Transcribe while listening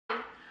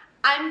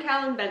I'm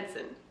Kallan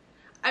Benson.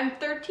 I'm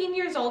 13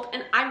 years old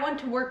and I want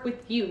to work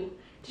with you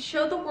to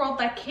show the world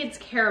that kids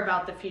care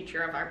about the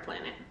future of our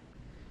planet.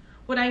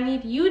 What I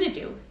need you to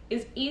do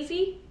is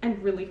easy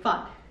and really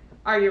fun.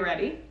 Are you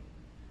ready?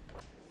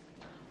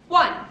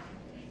 1.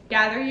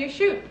 Gather your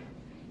chute.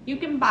 You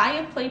can buy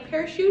a play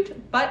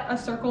parachute, but a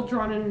circle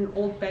drawn in an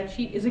old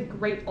bedsheet is a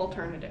great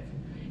alternative.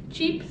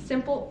 Cheap,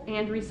 simple,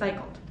 and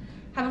recycled.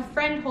 Have a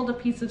friend hold a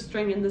piece of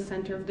string in the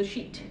center of the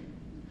sheet.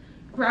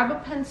 Grab a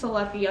pencil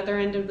at the other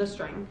end of the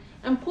string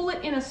and pull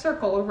it in a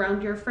circle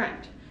around your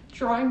friend,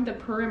 drawing the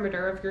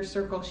perimeter of your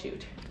circle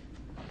chute.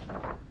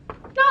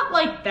 Not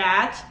like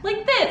that,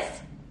 like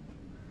this.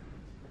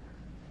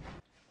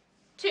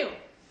 2.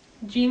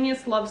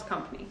 Genius loves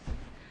company.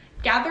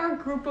 Gather a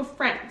group of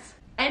friends,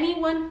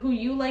 anyone who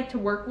you like to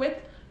work with,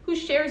 who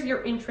shares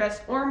your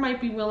interests or might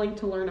be willing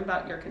to learn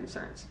about your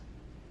concerns.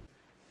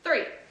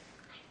 3.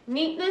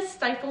 Neatness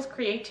stifles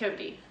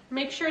creativity.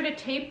 Make sure to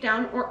tape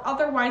down or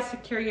otherwise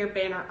secure your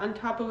banner on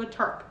top of a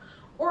tarp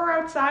or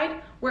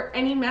outside where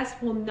any mess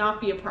will not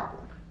be a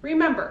problem.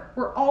 Remember,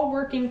 we're all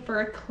working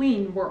for a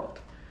clean world.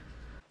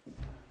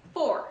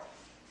 4.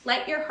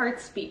 Let your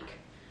heart speak.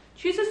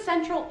 Choose a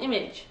central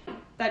image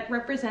that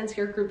represents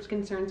your group's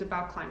concerns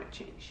about climate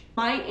change.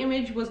 My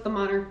image was the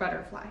monarch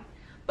butterfly,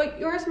 but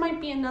yours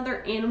might be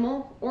another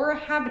animal or a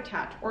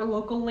habitat or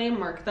local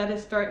landmark that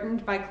is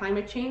threatened by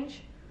climate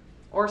change,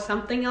 or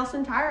something else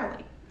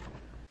entirely.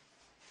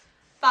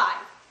 5.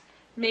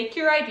 Make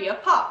your idea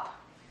pop.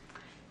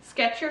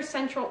 Sketch your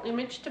central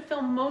image to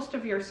fill most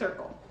of your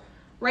circle.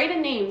 Write a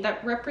name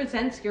that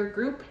represents your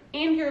group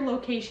and your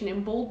location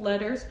in bold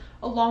letters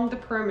along the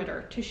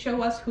perimeter to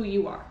show us who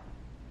you are.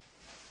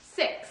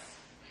 6.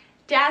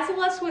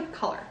 Dazzle us with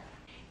color.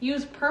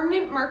 Use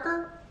permanent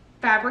marker,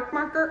 fabric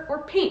marker,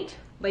 or paint.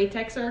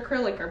 Latex or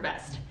acrylic are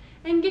best.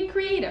 And get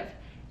creative.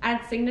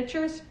 Add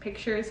signatures,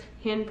 pictures,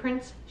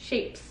 handprints,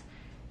 shapes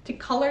to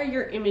color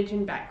your image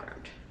and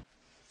background.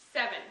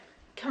 7.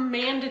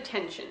 Command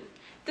attention.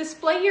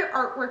 Display your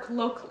artwork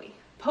locally.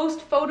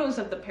 Post photos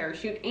of the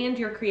parachute and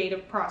your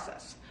creative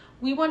process.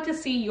 We want to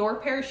see your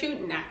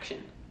parachute in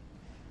action.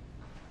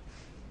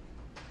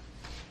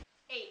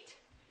 8.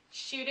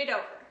 Shoot it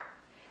over.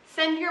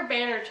 Send your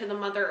banner to the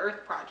Mother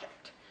Earth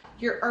Project.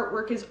 Your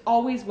artwork is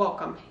always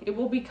welcome. It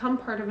will become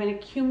part of an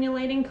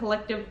accumulating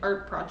collective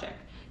art project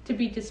to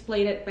be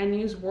displayed at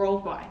venues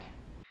worldwide.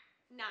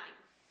 9.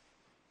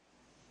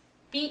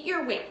 Beat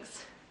your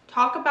wings.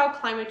 Talk about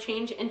climate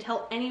change and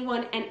tell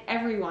anyone and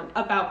everyone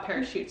about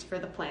parachutes for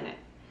the planet.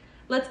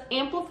 Let's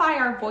amplify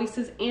our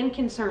voices and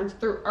concerns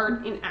through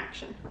art in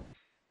action.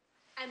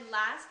 And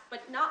last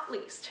but not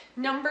least,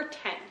 number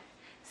 10,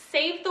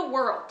 save the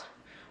world.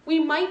 We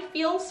might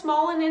feel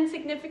small and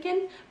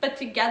insignificant, but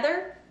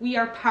together we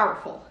are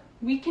powerful.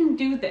 We can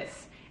do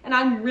this, and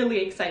I'm really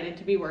excited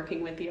to be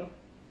working with you.